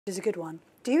Is a good one.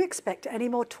 Do you expect any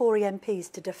more Tory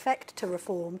MPs to defect to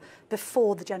reform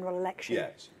before the general election?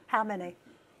 Yes. How many?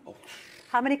 Oh.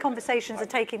 How many conversations are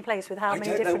taking place with how many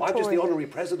different Tories? I'm just the honorary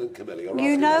president, Camilla.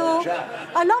 You know,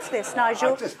 I love this,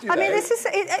 Nigel. I mean, this is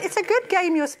it's a good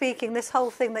game you're speaking, this whole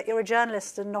thing that you're a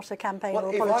journalist and not a campaigner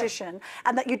or a politician,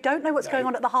 and that you don't know what's going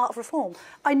on at the heart of reform.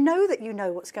 I know that you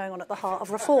know what's going on at the heart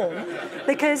of reform,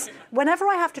 because whenever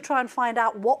I have to try and find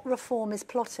out what reform is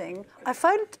plotting, I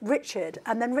phoned Richard,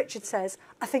 and then Richard says,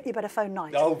 I think you better phone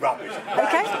Nigel. Oh, rubbish.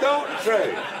 Okay? That's not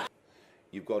true.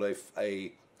 You've got a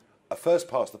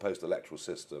first-past-the-post electoral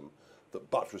system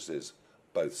that buttresses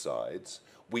both sides.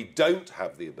 We don't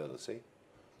have the ability,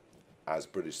 as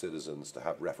British citizens, to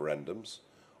have referendums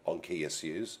on key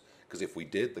issues, because if we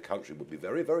did, the country would be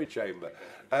very, very chamber.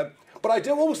 But I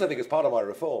do also think, as part of my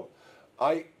reform,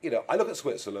 I look at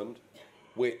Switzerland,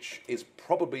 which is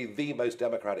probably the most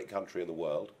democratic country in the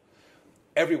world,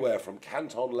 everywhere from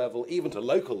canton level, even to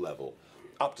local level,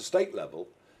 up to state level.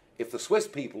 If the Swiss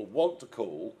people want to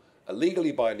call a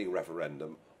legally binding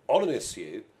referendum on an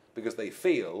issue because they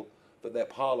feel that their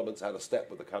parliament's out of step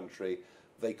with the country,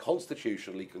 they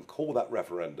constitutionally can call that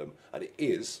referendum, and it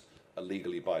is a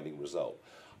legally binding result.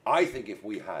 I think if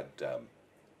we had, that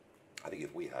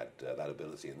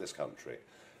ability in this country,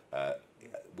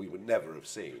 we would never have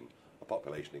seen a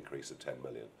population increase of 10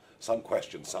 million. Some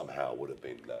question somehow would have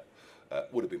been.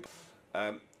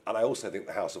 And I also think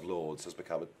the House of Lords has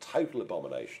become a total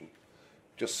abomination.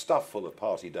 Just stuffed full of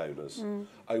party donors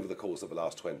over the course of the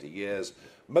last 20 years,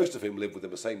 most of whom live within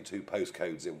the same 2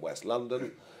 postcodes in West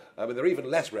London. I mean, they're even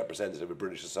less representative of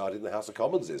British society than the House of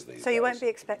Commons is these days. So you won't be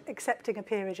accepting a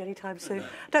peerage anytime soon? I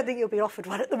don't think you'll be offered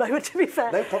one at the moment, to be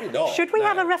fair. No, probably not. Should we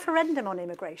have a referendum on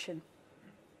immigration?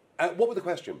 What would the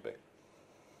question be?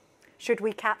 Should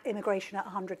we cap immigration at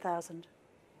 100,000?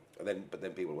 But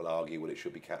then people will argue, well, it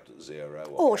should be capped at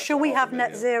 0. Or should we have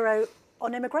net zero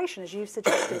on immigration, as you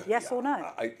suggested, yes or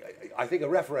no? I think a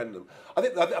referendum. I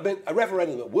mean, a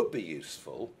referendum that would be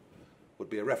useful would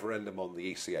be a referendum on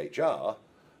the ECHR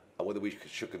and whether we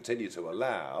should continue to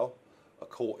allow a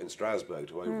court in Strasbourg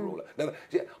to overrule it. Now,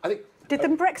 yeah, I think. Did the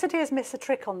Brexiteers miss a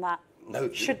trick on that?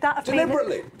 No. Should that have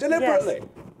deliberately?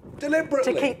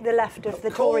 To keep the left of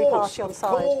the Tory party on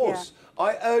side. Of course. Yeah.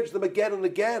 I urge them again and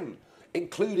again.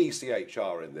 Include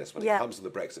ECHR in this when it comes to the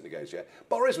Brexit negotiation.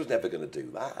 Boris was never going to do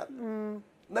that.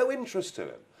 No interest to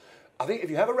him. I think if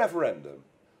you have a referendum,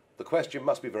 the question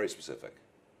must be very specific.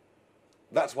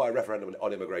 That's why a referendum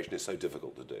on immigration is so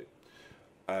difficult to do.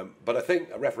 But I think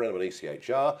a referendum on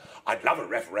ECHR, I'd love a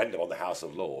referendum on the House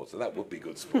of Lords, and that would be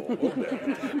good sport,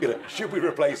 wouldn't it? Should we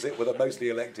replace it with a mostly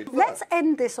elected... Let's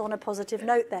end this on a positive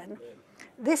note then.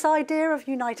 This idea of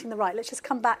uniting the right, let's just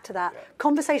come back to that. Yeah.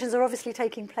 Conversations are obviously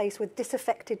taking place with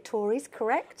disaffected Tories,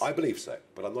 correct? I believe so,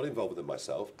 but I'm not involved with them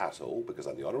myself at all, because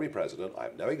I'm the honorary president. I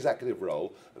have no executive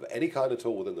role of any kind at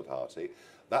all within the party.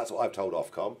 That's what I've told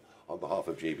Ofcom on behalf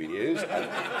of GB News, and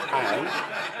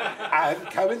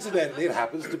coincidentally it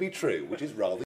happens to be true, which is rather